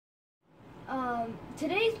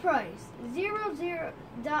Today's price,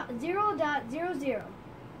 0.00.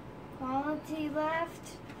 Quality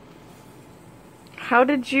left. How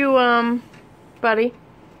did you, buddy?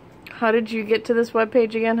 How did you get to this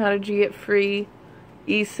webpage again? How did you get free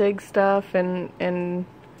e-cig stuff and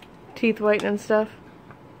teeth whitening stuff?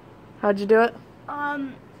 How'd you do it?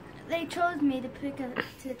 They chose me to take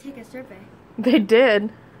a survey. They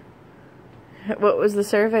did? What was the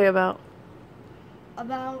survey about?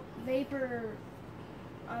 About vapor,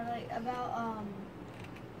 about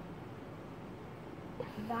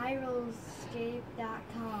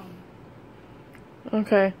viralscape.com.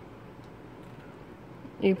 Okay.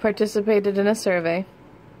 You participated in a survey.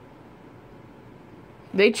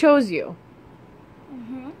 They chose you.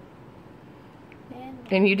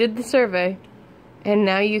 And you did the survey. And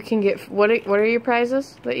now you can get, what are your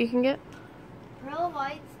prizes that you can get? Pearl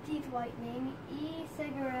White's teeth whitening,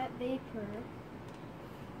 e-cigarette vapor,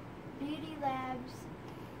 Beauty Labs,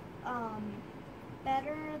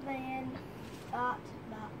 better than bot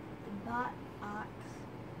ox,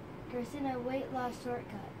 Garcina weight loss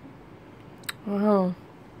shortcut. Wow.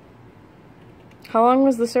 How long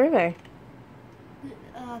was the survey?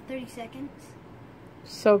 30 seconds.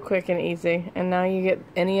 So quick and easy. And now you get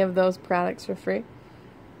any of those products for free?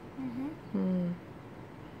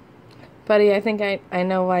 Buddy, I think I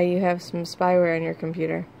know why you have some spyware on your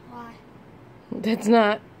computer. Why? That's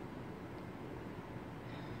not.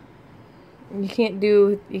 You can't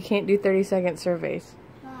do 30-second surveys.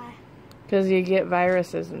 Why? Because you get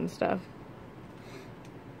viruses and stuff.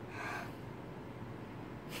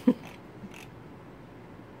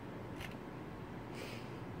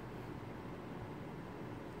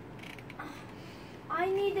 I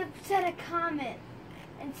need to set a comment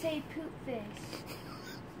and say poop face.